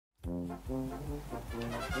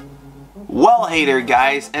Well, hey there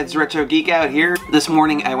guys, edsretrogeekout here. This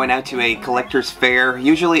morning I went out to a collector's fair.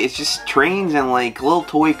 Usually it's just trains and like little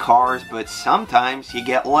toy cars, but sometimes you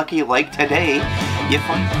get lucky like today. You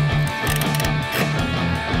find...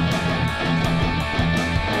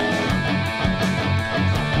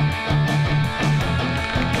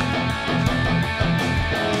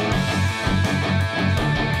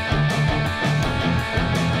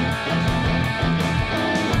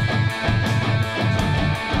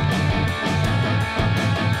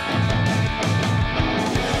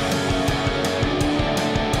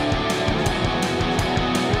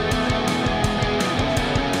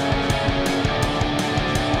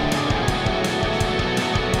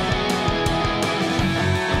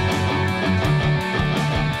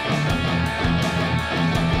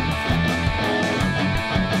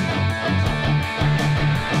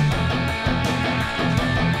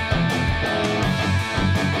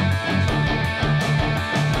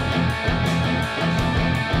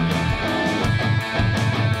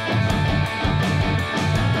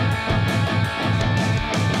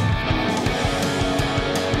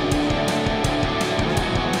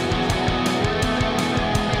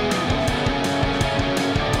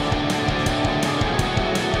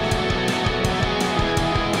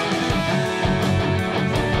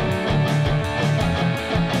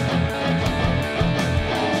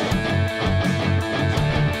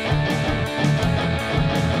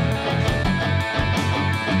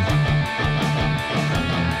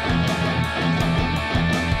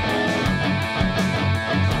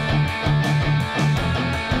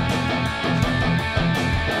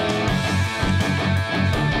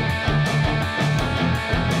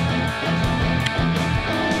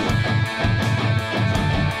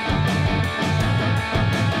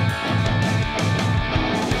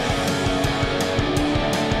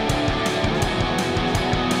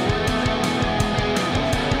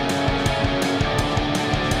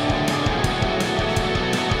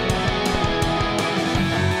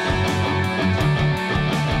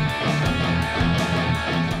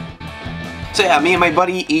 So yeah, me and my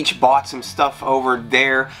buddy each bought some stuff over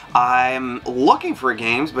there. I'm looking for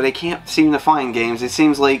games, but I can't seem to find games. It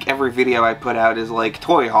seems like every video I put out is like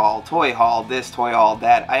toy haul, this, toy haul,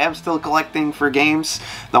 that. I am still collecting for games.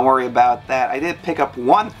 Don't worry about that. I did pick up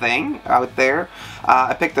one thing out there.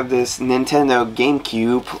 I picked up this Nintendo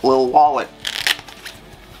GameCube little wallet.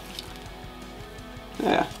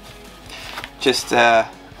 Yeah. Just a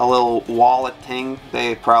little wallet thing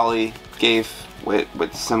they probably gave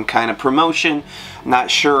with some kind of promotion. Not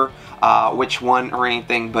sure which one or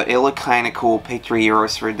anything, but it looked kind of cool. Paid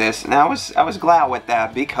 €3 for this, and I was glad with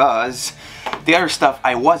that, because the other stuff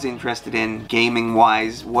I was interested in gaming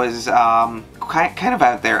wise was kind of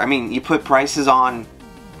out there. I mean, you put prices on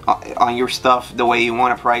your stuff the way you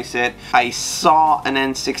want to price it. I saw an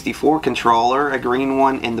N64 controller, a green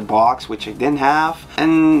one in the box, which I didn't have,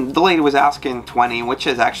 and the lady was asking $20, which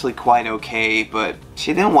is actually quite okay, but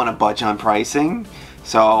she didn't want to budge on pricing.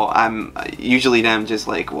 So I'm usually then just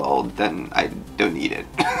like, well, then I don't need it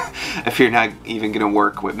if you're not even gonna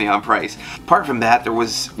work with me on price. Apart from that, there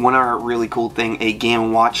was one other really cool thing, a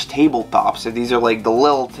Game & Watch tabletop. So these are like the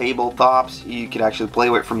little tabletops you could actually play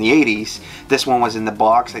with from the 80s. This one was in the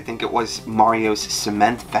box. I think it was Mario's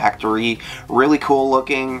Cement Factory. Really cool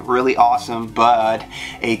looking, really awesome, but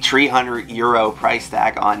a €300 price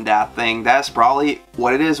tag on that thing. That's probably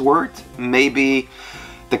what it is worth. Maybe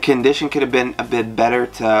the condition could have been a bit better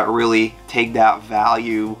to really take that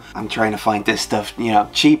value. I'm trying to find this stuff, you know,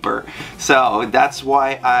 cheaper. So that's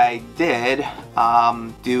why I did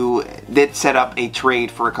set up a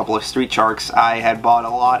trade for a couple of Street Sharks. I had bought a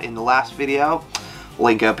lot in the last video.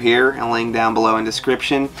 Link up here and link down below in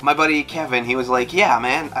description. My buddy Kevin, he was like, yeah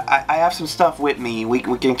man, I have some stuff with me. We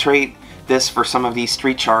can trade this for some of these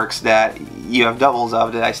Street Sharks that you have doubles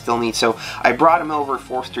of that I still need. So I brought him over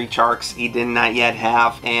 4 Street Sharks he did not yet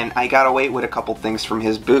have, and I got away with a couple things from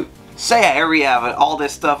his boot. So yeah, here we have it. All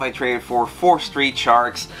this stuff I traded for 4 Street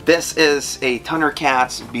Sharks. This is a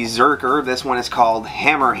Thundercats Berserker. This one is called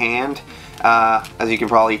Hammer Hand. As you can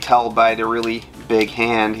probably tell by the really big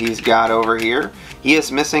hand he's got over here. He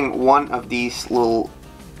is missing one of these little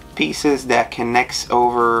pieces that connects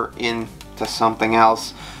over into something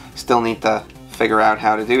else. Still need to figure out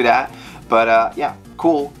how to do that, but yeah,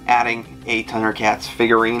 cool adding a Thundercats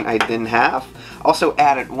figurine I didn't have. Also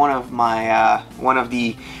added one of my one of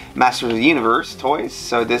the Masters of the Universe toys.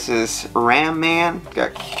 So this is Ram Man.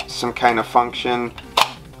 Got some kind of function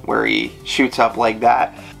where he shoots up like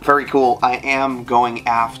that. Very cool. I am going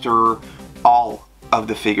after all of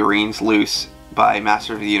the figurines loose by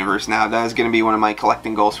Master of the Universe. Now that is going to be one of my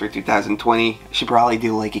collecting goals for 2020. I should probably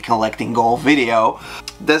do like a collecting goal video.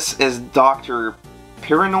 This is Dr.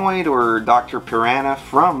 Paranoid or Dr. Piranha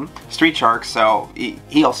from Street Sharks. So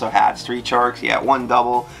he also had Street Sharks. He had one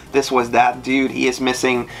double. This was that dude. He is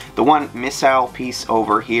missing the one missile piece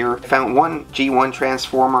over here. I found one G1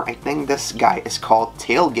 Transformer. I think this guy is called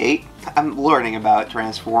Tailgate. I'm learning about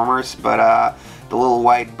Transformers, but the little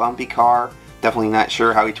white bumpy car, definitely not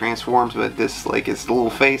sure how he transforms, but this, like, his little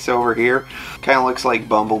face over here kind of looks like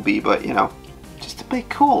Bumblebee, but you know, just a bit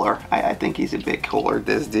cooler. I think he's a bit cooler,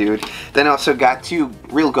 this dude. Then I also got two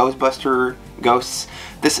real Ghostbuster ghosts.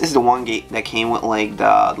 This is the one that came with like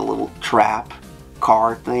the little trap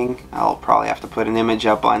car thing. I'll probably have to put an image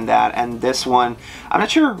up on that. And this one, I'm not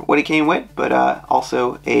sure what he came with, but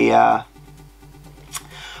also a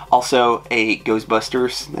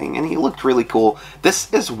Ghostbusters thing, and he looked really cool.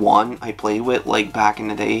 This is one I played with like back in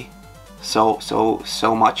the day, so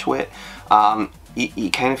much with. He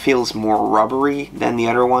kind of feels more rubbery than the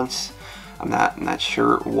other ones. I'm not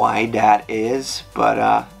sure why that is,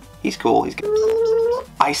 but he's cool. He's good.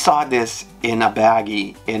 I saw this in a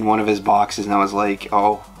baggie in one of his boxes, and I was like,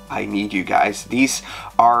 oh, I need you guys. These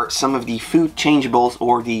are some of the food changeables,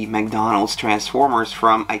 or the McDonald's Transformers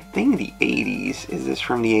from, I think, the 80s. Is this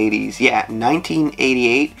from the 80s? Yeah,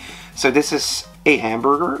 1988. So this is a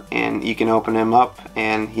hamburger, and you can open him up,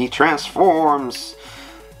 and he transforms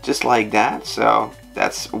just like that. So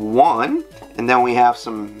that's one. And then we have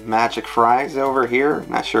some magic fries over here.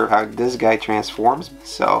 Not sure how this guy transforms.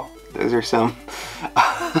 So those are some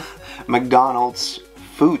McDonald's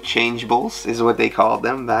food changeables is what they called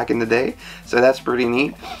them back in the day. So that's pretty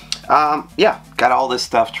neat. Yeah, got all this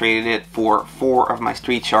stuff, traded it for 4 of my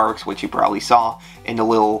Street Sharks, which you probably saw in the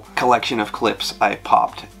little collection of clips I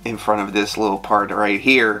popped in front of this little part right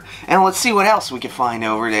here. And let's see what else we can find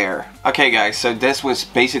over there. Okay guys, so this was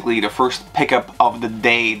basically the first pickup of the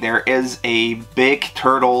day. There is a big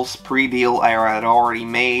Turtles pre-deal I had already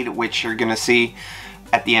made, which you're gonna see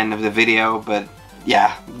at the end of the video, but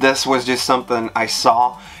yeah, this was just something I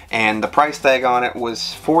saw, and the price tag on it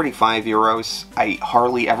was 45 euros. I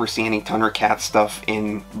hardly ever see any Thundercats stuff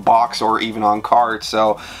in box or even on card,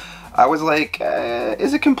 so I was like,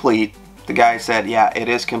 is it complete? The guy said, yeah, it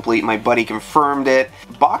is complete. My buddy confirmed it.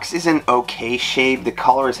 Box is in okay shape. The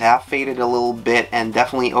colors have faded a little bit, and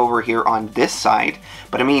definitely over here on this side,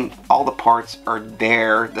 but I mean, all the parts are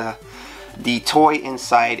there. The toy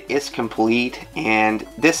inside is complete, and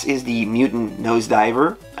this is the Mutant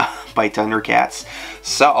Nosediver by Thundercats.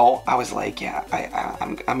 So I was like, yeah,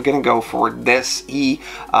 I'm gonna go for this. He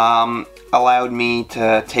allowed me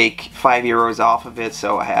to take 5 euros off of it,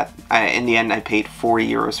 so in the end I paid 40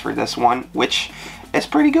 euros for this one, which is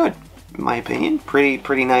pretty good. In my opinion,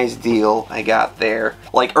 pretty nice deal I got there.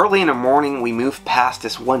 Like early in the morning, we moved past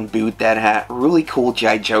this one booth that had really cool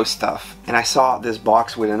G.I. Joe stuff, and I saw this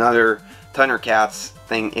box with another Thundercats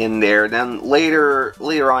thing in there. Then later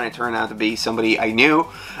on it turned out to be somebody I knew,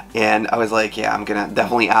 and I was like, yeah, I'm gonna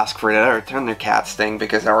definitely ask for that other Thundercats thing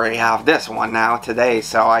because I already have this one now today,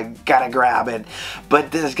 so I gotta grab it.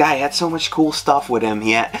 But this guy had so much cool stuff with him.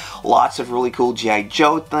 He had lots of really cool G.I.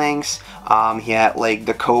 Joe things. He had like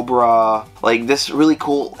the Cobra, like this really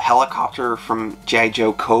cool helicopter from G.I.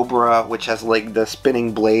 Joe Cobra, which has like the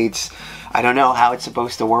spinning blades. I don't know how it's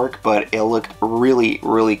supposed to work, but it looked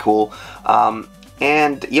really cool.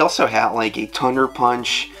 And he also had like a Thunder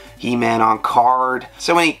Punch He-Man on card.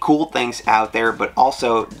 So many cool things out there, but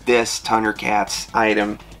also this Thundercats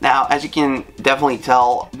item. Now, as you can definitely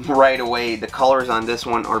tell right away, the colors on this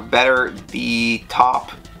one are better. The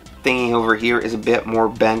top thingy over here is a bit more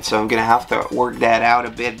bent, so I'm gonna have to work that out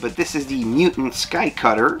a bit. But this is the Mutant Sky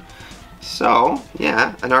Cutter. So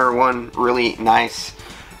yeah, another one really nice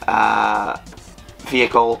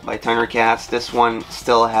vehicle by Thundercats. This one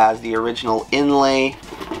still has the original inlay.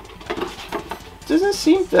 Doesn't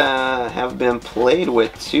seem to have been played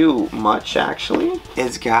with too much, actually.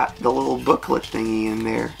 It's got the little booklet thingy in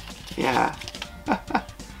there. Yeah.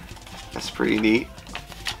 That's pretty neat.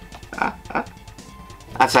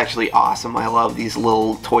 That's actually awesome. I love these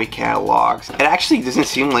little toy catalogs. It actually doesn't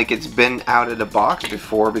seem like it's been out of the box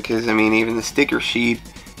before, because I mean, even the sticker sheet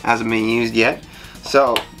hasn't been used yet.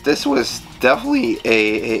 So this was definitely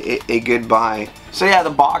a good buy. So yeah,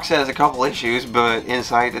 the box has a couple issues, but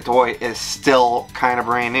inside the toy is still kind of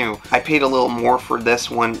brand new. I paid a little more for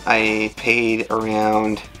this one. I paid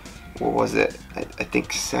around, what was it? I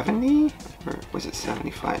think 70? Or was it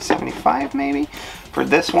 75? 75 maybe? For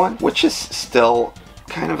this one, which is still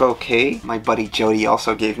kind of okay. My buddy Jody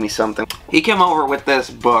also gave me something. He came over with this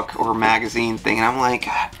book or magazine thing, and I'm like,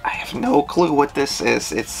 I have no clue what this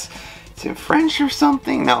is. It's it's in French or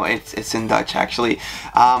something. No, it's in Dutch actually.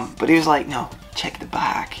 But he was like, no, check the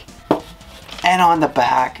back. And on the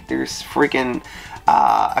back, there's freaking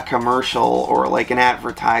a commercial or like an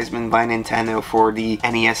advertisement by Nintendo for the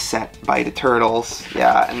NES set by the Turtles.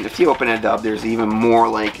 Yeah, and if you open it up, there's even more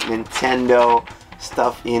like Nintendo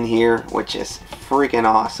stuff in here, which is freaking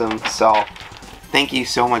awesome. So thank you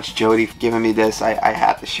so much, Jody, for giving me this. I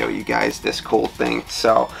had to show you guys this cool thing.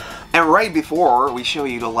 So, and right before we show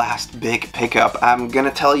you the last big pickup, I'm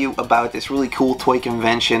gonna tell you about this really cool toy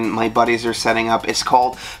convention my buddies are setting up. It's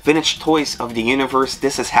called Vintage Toys of the Universe.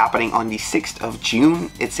 This is happening on the 6th of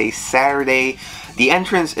June. It's a Saturday. The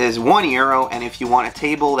entrance is €1, and if you want a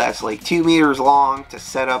table that's like 2 meters long to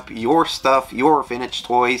set up your stuff, your vintage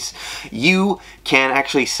toys, you can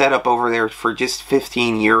actually set up over there for just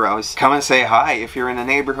 €15. Come and say hi. If you're in the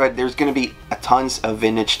neighborhood, there's going to be tons of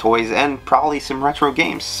vintage toys and probably some retro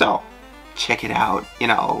games, so check it out, you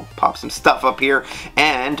know, pop some stuff up here.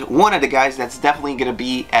 And one of the guys that's definitely going to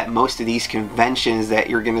be at most of these conventions that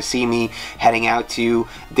you're going to see me heading out to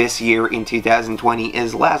this year in 2020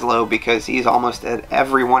 is Laszlo, because he's almost at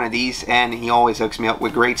every one of these and he always hooks me up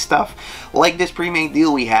with great stuff. Like this pre-made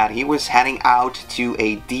deal we had, he was heading out to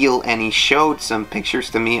a deal and he showed some pictures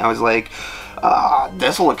to me. I was like,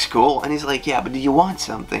 this looks cool. And he's like, yeah, but do you want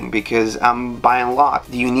something? Because I'm buying a lot.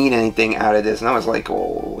 Do you need anything out of this? And I was like,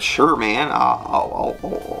 oh, sure, man.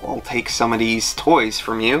 I'll take some of these toys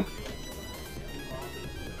from you.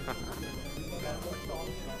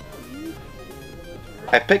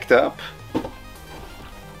 I picked up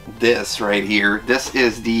this right here. This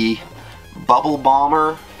is the Bubble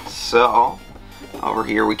Bomber. So over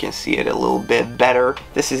here we can see it a little bit better.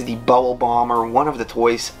 This is the Bubble Bomber, one of the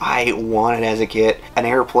toys I wanted as a kid. An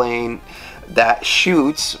airplane that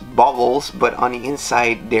shoots bubbles, but on the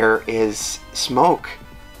inside there is smoke.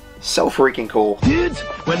 So freaking cool. Dudes,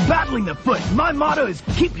 when battling the foot, my motto is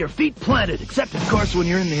keep your feet planted, except of course when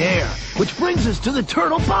you're in the air. Which brings us to the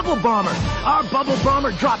Turtle Bubble Bomber. Our Bubble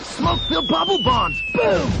Bomber drops smoke-filled bubble bombs.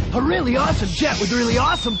 Boom! A really awesome jet with really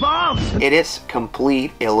awesome bombs. It is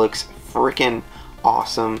complete. It looks freaking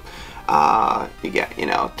awesome. You got, you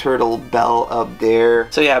know, turtle bell up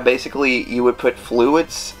there. So yeah, basically you would put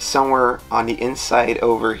fluids somewhere on the inside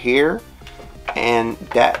over here, and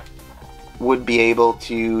that would be able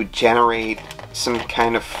to generate some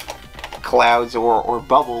kind of clouds or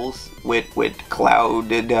bubbles with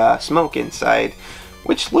clouded smoke inside,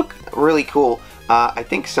 which look really cool. I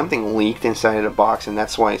think something leaked inside of the box, and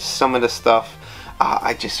that's why some of the stuff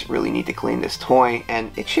I just really need to clean this toy,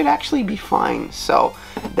 and it should actually be fine. So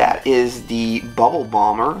that is the Bubble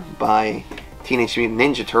Bomber by Teenage Mutant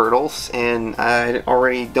Ninja Turtles, and I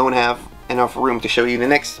already don't have enough room to show you the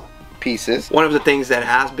next pieces. One of the things that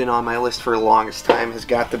has been on my list for the longest time has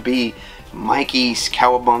got to be Mikey's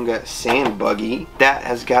Cowabunga Sand Buggy. That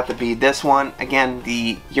has got to be this one. Again,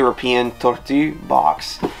 the European Tortue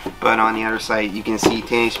box, but on the other side you can see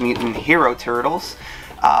Teenage Mutant Hero Turtles.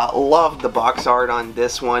 Love the box art on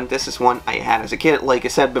this one. This is one I had as a kid, like I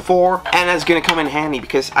said before, and it's gonna come in handy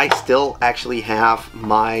because I still actually have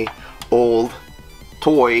my old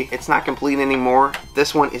toy. It's not complete anymore.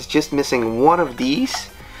 This one is just missing one of these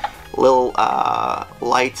little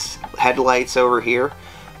headlights over here.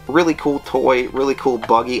 Really cool toy, really cool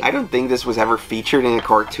buggy. I don't think this was ever featured in a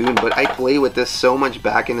cartoon, but I played with this so much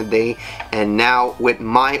back in the day, and now with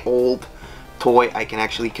my old toy I can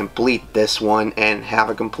actually complete this one and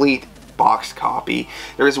have a complete box copy.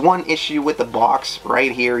 There is one issue with the box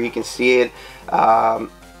right here. You can see it.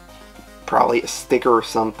 Probably a sticker or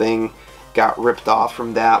something got ripped off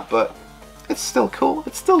from that, but it's still cool.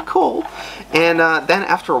 It's still cool. And then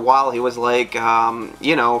after a while he was like,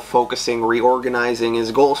 you know, focusing, reorganizing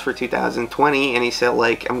his goals for 2020, and he said,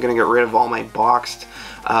 like, I'm gonna get rid of all my boxed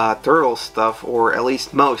turtle stuff, or at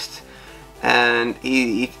least most. And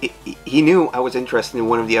he knew I was interested in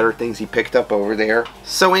one of the other things he picked up over there.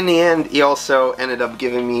 So in the end, he also ended up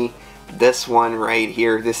giving me this one right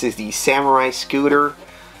here. This is the Samurai Scooter.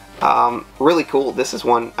 Really cool. This is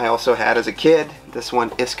one I also had as a kid. This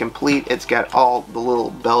one is complete. It's got all the little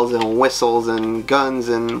bells and whistles and guns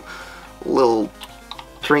and little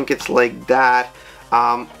trinkets like that.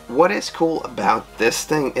 What is cool about this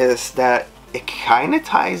thing is that it kind of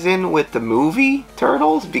ties in with the movie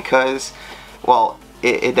Turtles, because, well,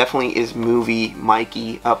 it definitely is movie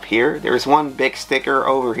Mikey up here. There's one big sticker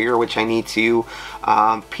over here which I need to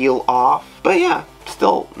peel off. But yeah,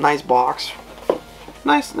 still nice box.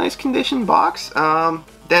 Nice condition box.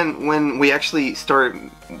 Then when we actually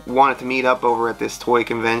wanted to meet up over at this toy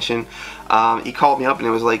convention, he called me up and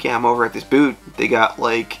it was like, yeah, I'm over at this booth. They got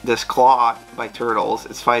like this claw by Turtles.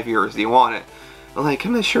 It's €5. Do you want it? Like,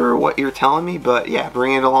 I'm not sure what you're telling me, but yeah,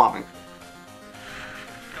 bring it along.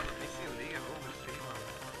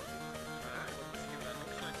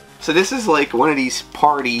 So this is like one of these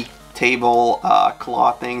party table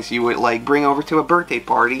cloth things you would like bring over to a birthday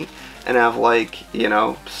party and have, like, you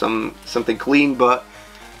know, something clean, but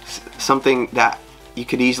something that you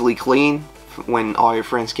could easily clean when all your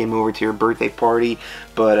friends came over to your birthday party.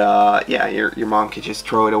 But yeah, your mom could just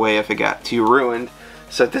throw it away if it got too ruined.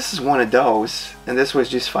 So this is one of those, and this was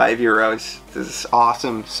just €5. This is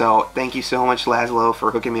awesome. So thank you so much, Laszlo,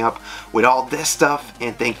 for hooking me up with all this stuff,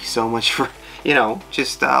 and thank you so much for, you know,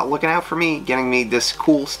 just looking out for me, getting me this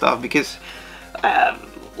cool stuff, because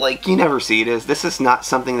like, you never see this. This is not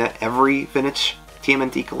something that every vintage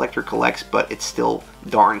TMNT collector collects, but it's still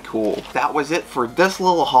darn cool. That was it for this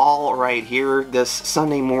little haul right here. This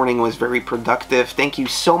Sunday morning was very productive. Thank you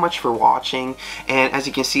so much for watching. And as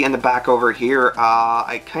you can see in the back over here,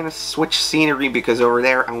 I kind of switched scenery because over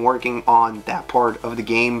there I'm working on that part of the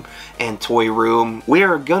game and toy room. We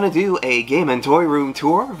are gonna do a game and toy room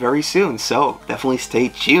tour very soon, so definitely stay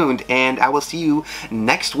tuned, and I will see you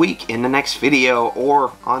next week in the next video,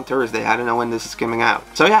 or on Thursday. I don't know when this is coming out.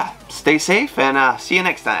 So yeah, stay safe, and see you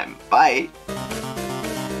next time. Bye.